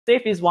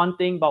safe is one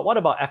thing, but what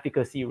about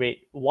efficacy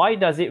rate? Why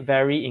does it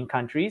vary in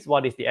countries?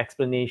 What is the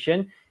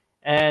explanation?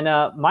 And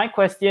my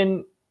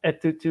question,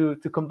 to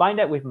combine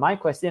that with my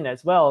question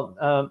as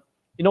well,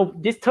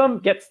 this term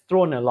gets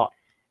thrown a lot.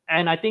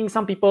 And I think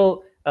some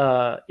people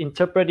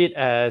interpret it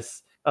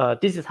as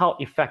this is how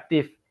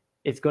effective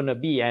it's going to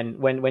be. And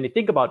when they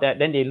think about that,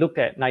 then they look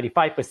at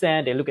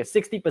 95%, they look at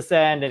 60%,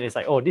 and it's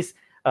like, oh,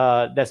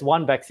 there's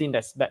one vaccine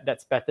that's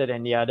better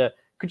than the other.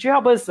 Could you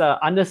help us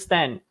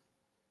understand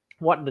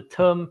what the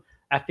term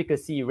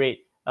efficacy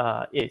rate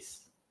is?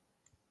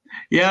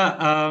 Yeah,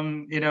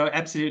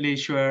 absolutely,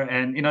 sure.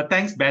 And,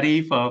 thanks,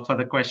 Betty, for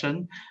the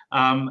question.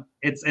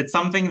 It's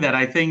something that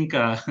I think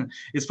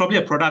is probably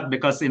a product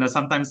because,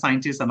 sometimes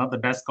scientists are not the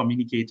best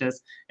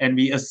communicators, and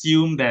we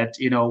assume that,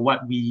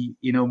 what we,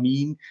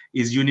 mean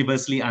is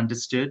universally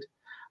understood.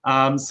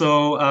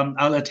 So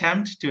I'll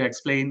attempt to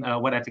explain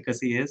what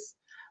efficacy is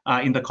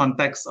in the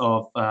context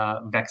of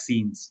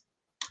vaccines.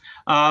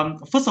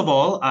 First of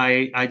all,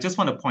 I just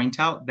want to point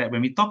out that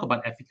when we talk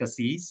about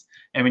efficacies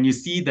and when you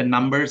see the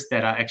numbers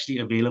that are actually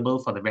available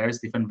for the various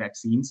different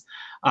vaccines,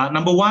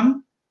 number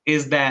one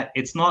is that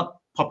it's not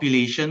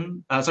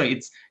population,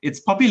 it's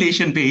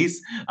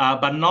population-based,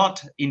 but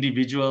not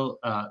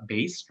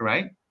individual-based,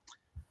 right?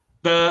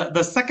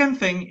 The second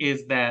thing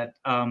is that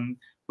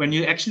when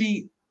you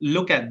actually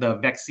look at the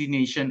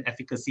vaccination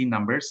efficacy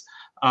numbers,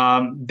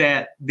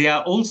 that they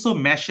are also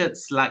measured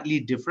slightly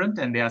different,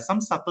 and there are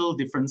some subtle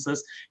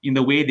differences in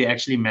the way they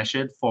actually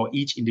measured for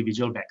each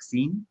individual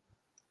vaccine.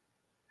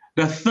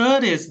 The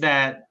third is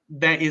that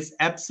there is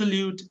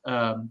absolute,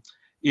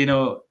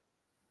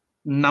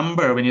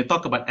 number when you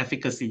talk about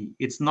efficacy.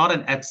 It's not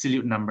an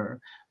absolute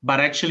number, but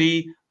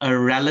actually a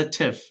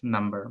relative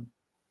number.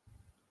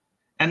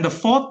 And the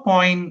fourth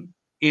point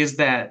is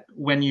that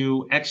when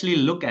you actually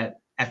look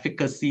at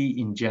efficacy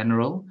in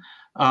general,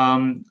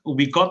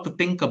 we got to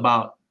think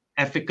about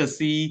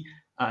efficacy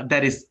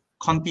that is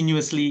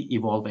continuously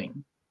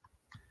evolving.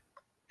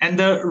 And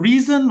the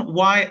reason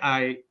why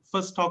I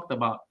first talked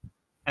about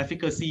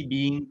efficacy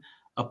being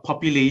a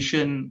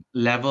population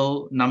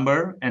level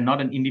number and not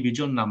an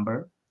individual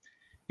number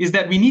is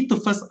that we need to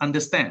first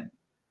understand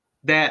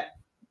that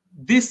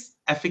this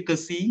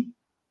efficacy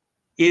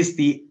is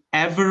the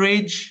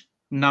average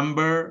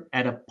number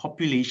at a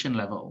population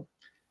level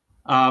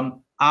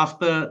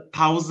after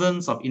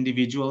thousands of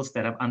individuals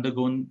that have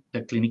undergone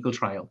the clinical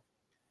trial.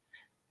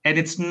 And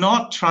it's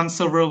not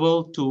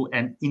transferable to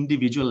an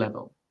individual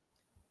level.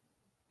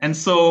 And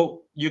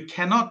so you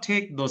cannot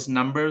take those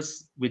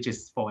numbers, which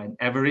is for an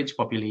average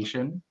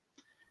population,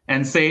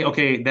 and say,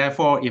 okay,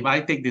 therefore, if I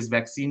take this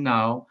vaccine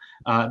now,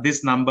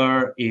 this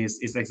number is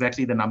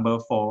exactly the number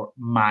for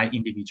my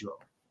individual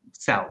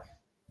self.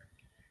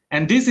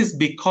 And this is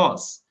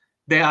because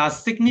there are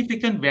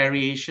significant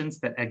variations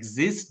that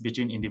exist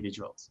between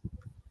individuals.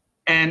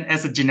 And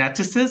as a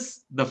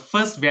geneticist, the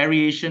first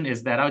variation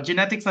is that our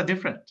genetics are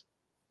different.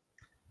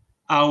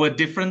 Our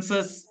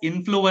differences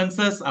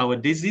influences our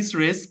disease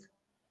risk,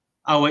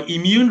 our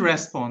immune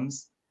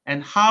response,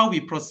 and how we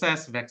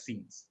process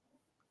vaccines.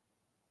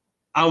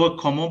 Our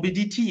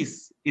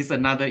comorbidities is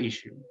another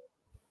issue.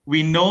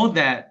 We know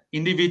that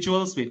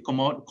individuals with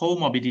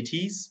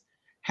comorbidities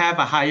have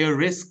a higher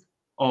risk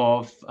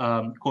of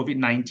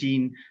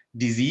COVID-19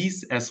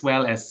 disease as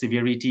well as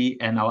severity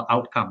and our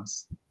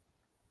outcomes.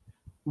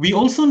 We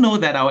also know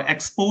that our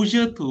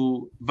exposure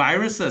to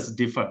viruses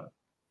differ.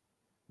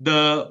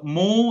 The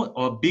more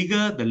or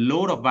bigger the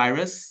load of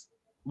virus,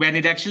 when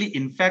it actually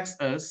infects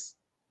us,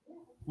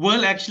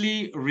 will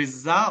actually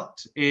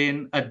result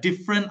in a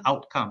different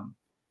outcome.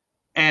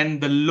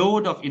 And the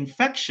load of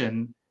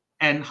infection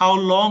and how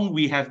long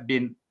we have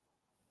been,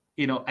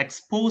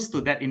 exposed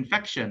to that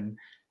infection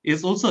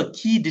is also a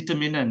key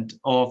determinant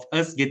of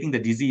us getting the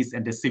disease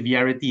and the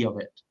severity of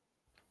it.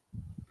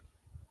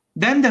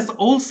 Then there's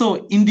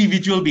also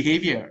individual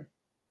behavior.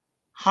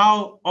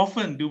 How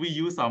often do we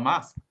use our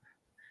mask,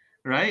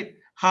 right?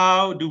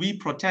 How do we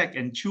protect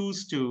and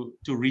choose to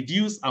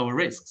reduce our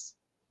risks?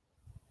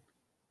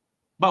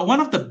 But one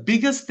of the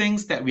biggest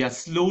things that we are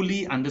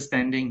slowly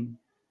understanding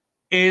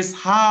is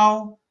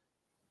how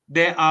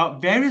there are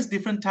various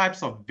different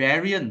types of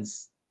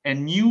variants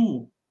and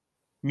new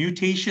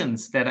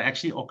mutations that are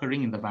actually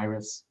occurring in the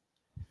virus.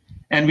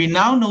 And we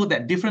now know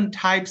that different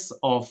types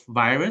of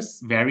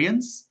virus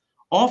variants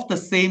of the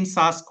same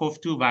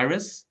SARS-CoV-2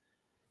 virus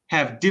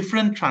have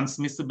different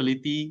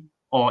transmissibility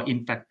or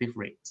infective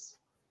rates.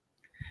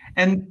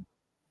 And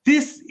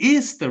this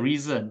is the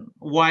reason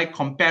why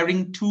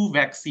comparing two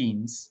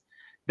vaccines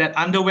that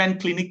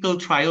underwent clinical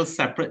trials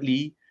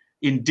separately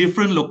in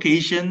different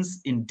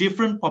locations, in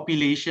different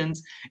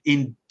populations,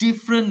 in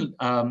different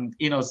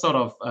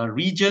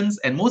regions,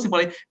 and most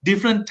importantly,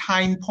 different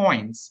time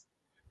points,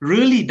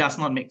 really does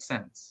not make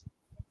sense.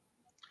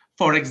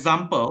 For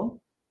example,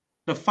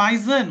 the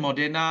Pfizer and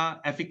Moderna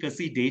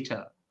efficacy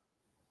data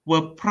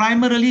were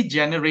primarily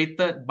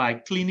generated by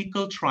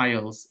clinical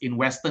trials in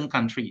Western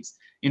countries,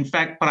 in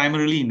fact,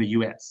 primarily in the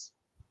US.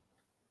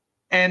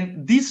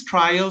 And these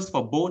trials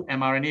for both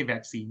mRNA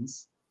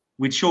vaccines,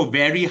 which show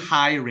very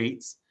high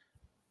rates,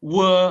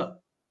 were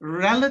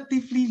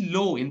relatively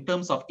low in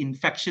terms of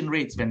infection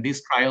rates when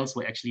these trials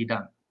were actually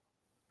done.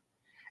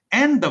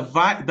 And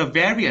the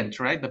variant,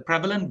 right, the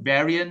prevalent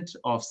variant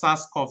of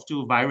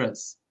SARS-CoV-2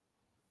 virus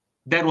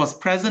that was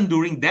present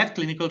during that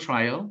clinical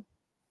trial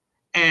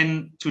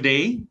and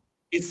today,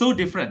 it's so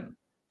different.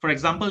 For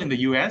example, in the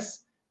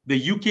US,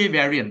 the UK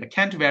variant, the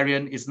Kent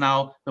variant, is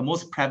now the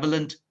most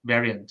prevalent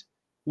variant,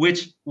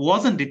 which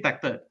wasn't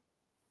detected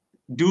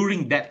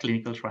during that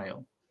clinical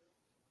trial.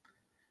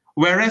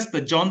 Whereas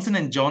the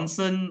Johnson &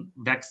 Johnson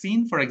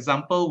vaccine, for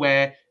example,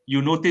 where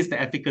you notice the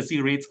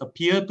efficacy rates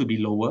appear to be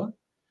lower,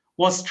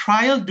 was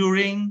trialed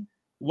during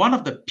one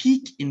of the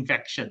peak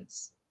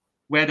infections,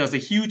 where there's a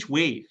huge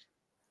wave.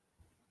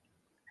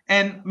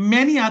 And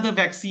many other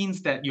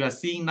vaccines that you are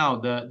seeing now,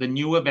 the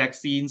newer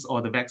vaccines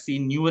or the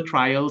newer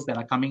trials that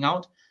are coming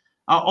out,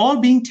 are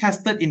all being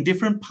tested in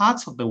different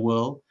parts of the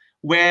world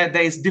where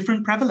there is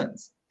different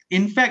prevalence.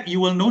 In fact, you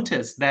will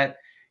notice that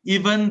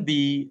even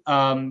the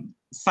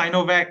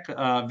Sinovac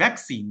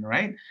vaccine,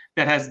 right,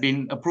 that has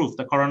been approved,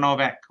 the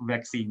CoronaVac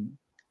vaccine,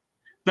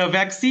 the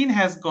vaccine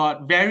has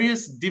got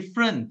various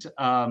different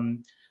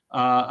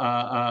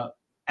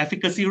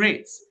efficacy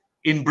rates.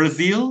 In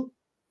Brazil,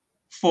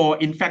 for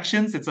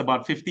infections, it's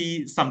about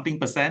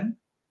 50-something%.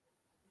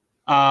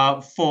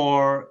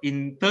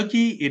 In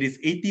Turkey, it is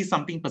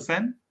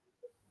 80-something%.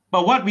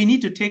 But what we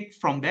need to take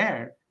from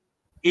there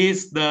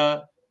is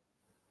the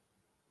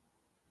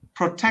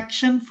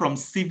protection from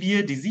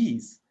severe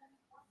disease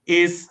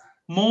is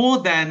more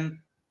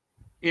than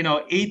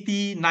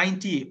 80,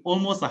 90,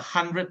 almost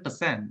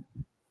 100%.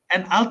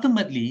 And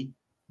ultimately,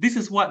 this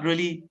is what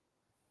really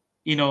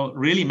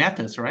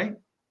matters, right?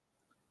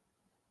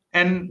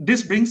 And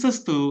this brings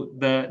us to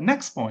the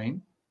next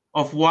point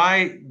of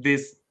why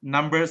these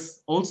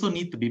numbers also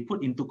need to be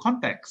put into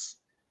context,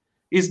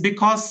 is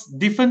because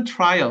different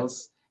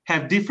trials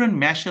have different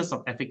measures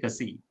of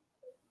efficacy.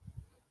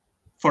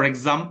 For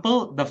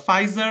example, the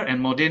Pfizer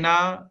and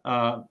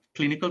Moderna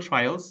clinical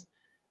trials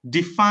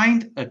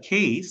defined a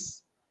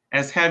case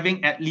as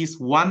having at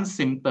least one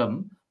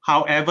symptom,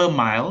 however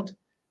mild,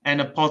 and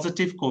a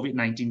positive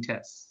COVID-19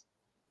 test.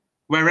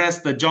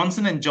 Whereas the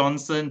Johnson &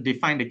 Johnson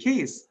defined a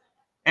case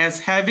as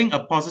having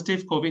a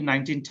positive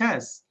COVID-19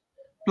 test,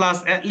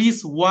 plus at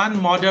least one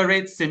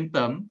moderate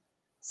symptom,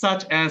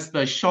 such as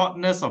the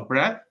shortness of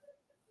breath,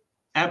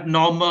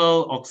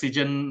 abnormal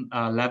oxygen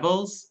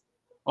levels,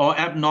 or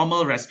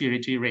abnormal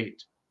respiratory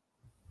rate,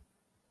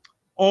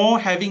 or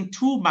having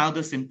two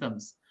milder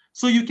symptoms.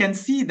 So you can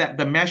see that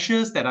the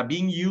measures that are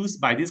being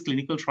used by these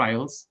clinical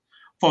trials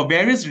for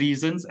various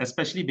reasons,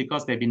 especially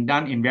because they've been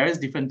done in various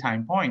different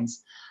time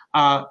points,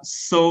 are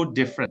so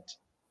different.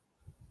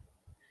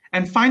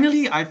 And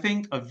finally, I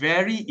think a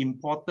very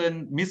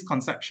important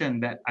misconception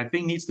that I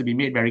think needs to be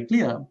made very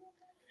clear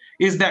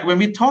is that when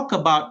we talk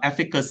about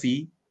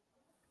efficacy,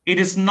 it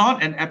is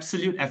not an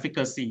absolute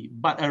efficacy,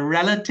 but a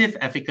relative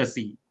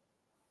efficacy.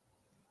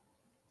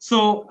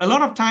 So a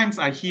lot of times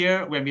I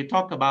hear when we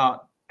talk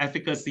about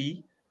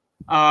efficacy,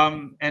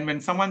 and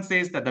when someone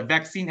says that the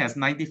vaccine has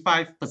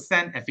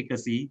 95%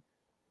 efficacy,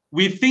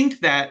 we think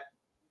that,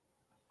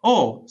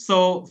 oh,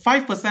 so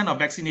 5% of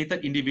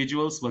vaccinated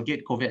individuals will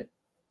get COVID.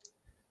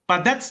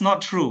 But that's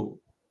not true.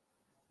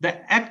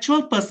 The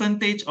actual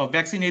percentage of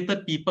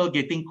vaccinated people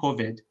getting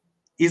COVID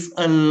is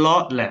a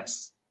lot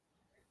less.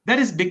 That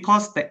is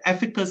because the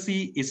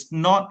efficacy is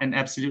not an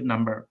absolute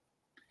number.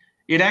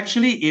 It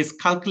actually is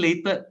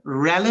calculated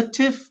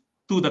relative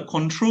to the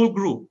control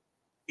group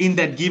in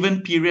that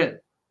given period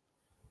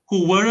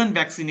who weren't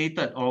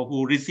vaccinated or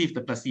who received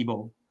the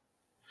placebo.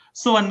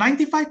 So a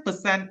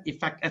 95%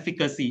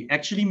 efficacy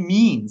actually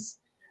means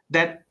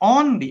that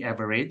on the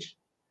average,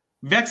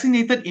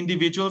 vaccinated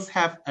individuals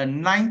have a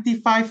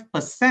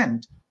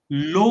 95%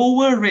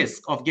 lower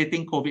risk of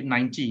getting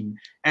COVID-19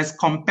 as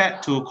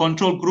compared to a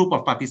control group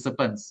of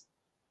participants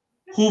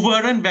who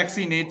weren't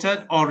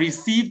vaccinated or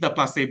received the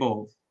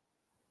placebo.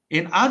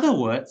 In other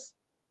words,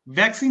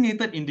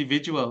 vaccinated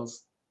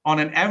individuals on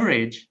an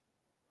average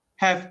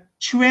have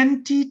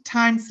 20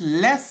 times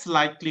less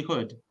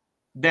likelihood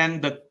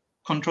than the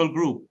control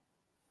group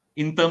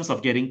in terms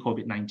of getting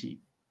COVID-19.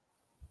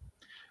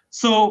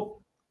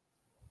 So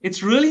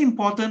it's really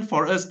important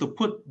for us to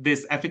put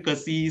these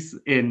efficacies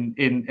in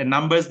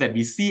numbers that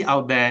we see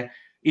out there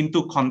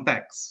into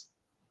context.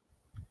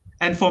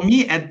 And for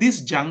me, at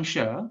this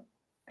juncture,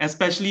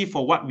 especially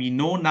for what we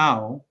know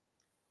now,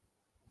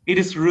 it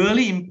is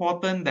really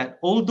important that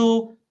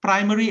although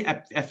primary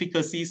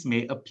efficacies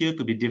may appear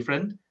to be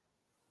different,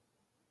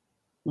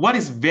 what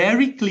is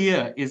very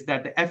clear is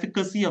that the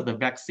efficacy of the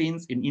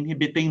vaccines in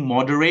inhibiting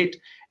moderate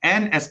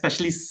and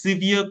especially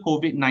severe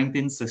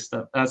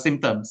COVID-19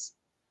 symptoms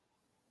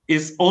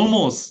is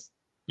almost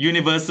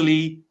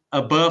universally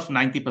above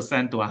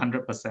 90% to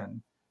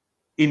 100%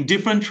 in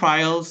different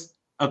trials,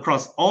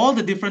 across all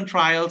the different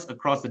trials,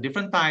 across the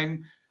different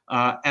time,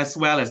 as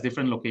well as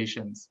different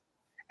locations.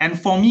 And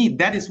for me,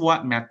 that is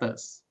what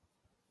matters.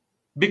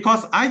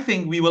 Because I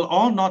think we will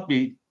all not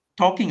be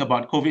talking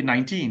about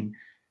COVID-19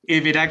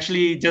 if it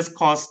actually just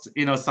caused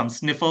some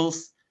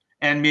sniffles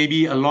and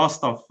maybe a loss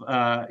of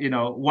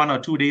 1 or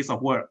 2 days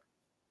of work.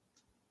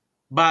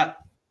 But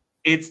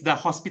it's the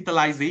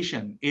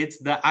hospitalization, it's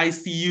the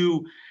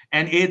ICU,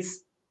 and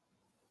it's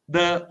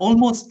the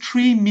almost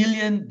 3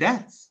 million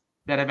deaths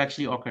that have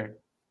actually occurred.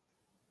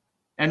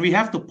 And we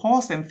have to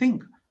pause and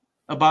think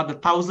about the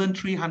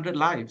 1,300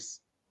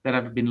 lives that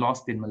have been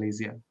lost in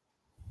Malaysia.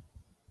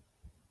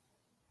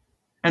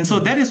 And so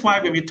that is why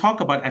when we talk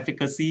about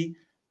efficacy,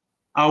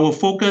 our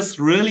focus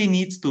really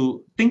needs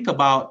to think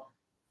about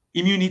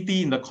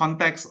immunity in the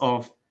context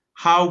of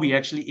how we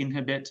actually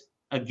inhibit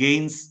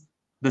against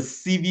the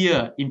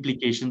severe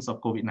implications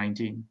of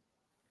COVID-19.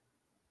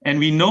 And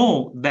we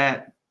know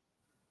that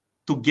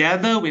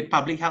together with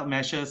public health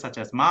measures such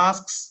as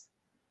masks,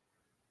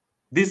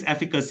 these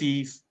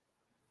efficacies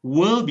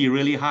will be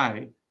really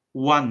high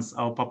once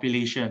our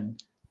population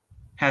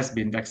has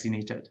been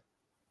vaccinated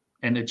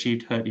and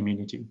achieved herd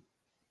immunity.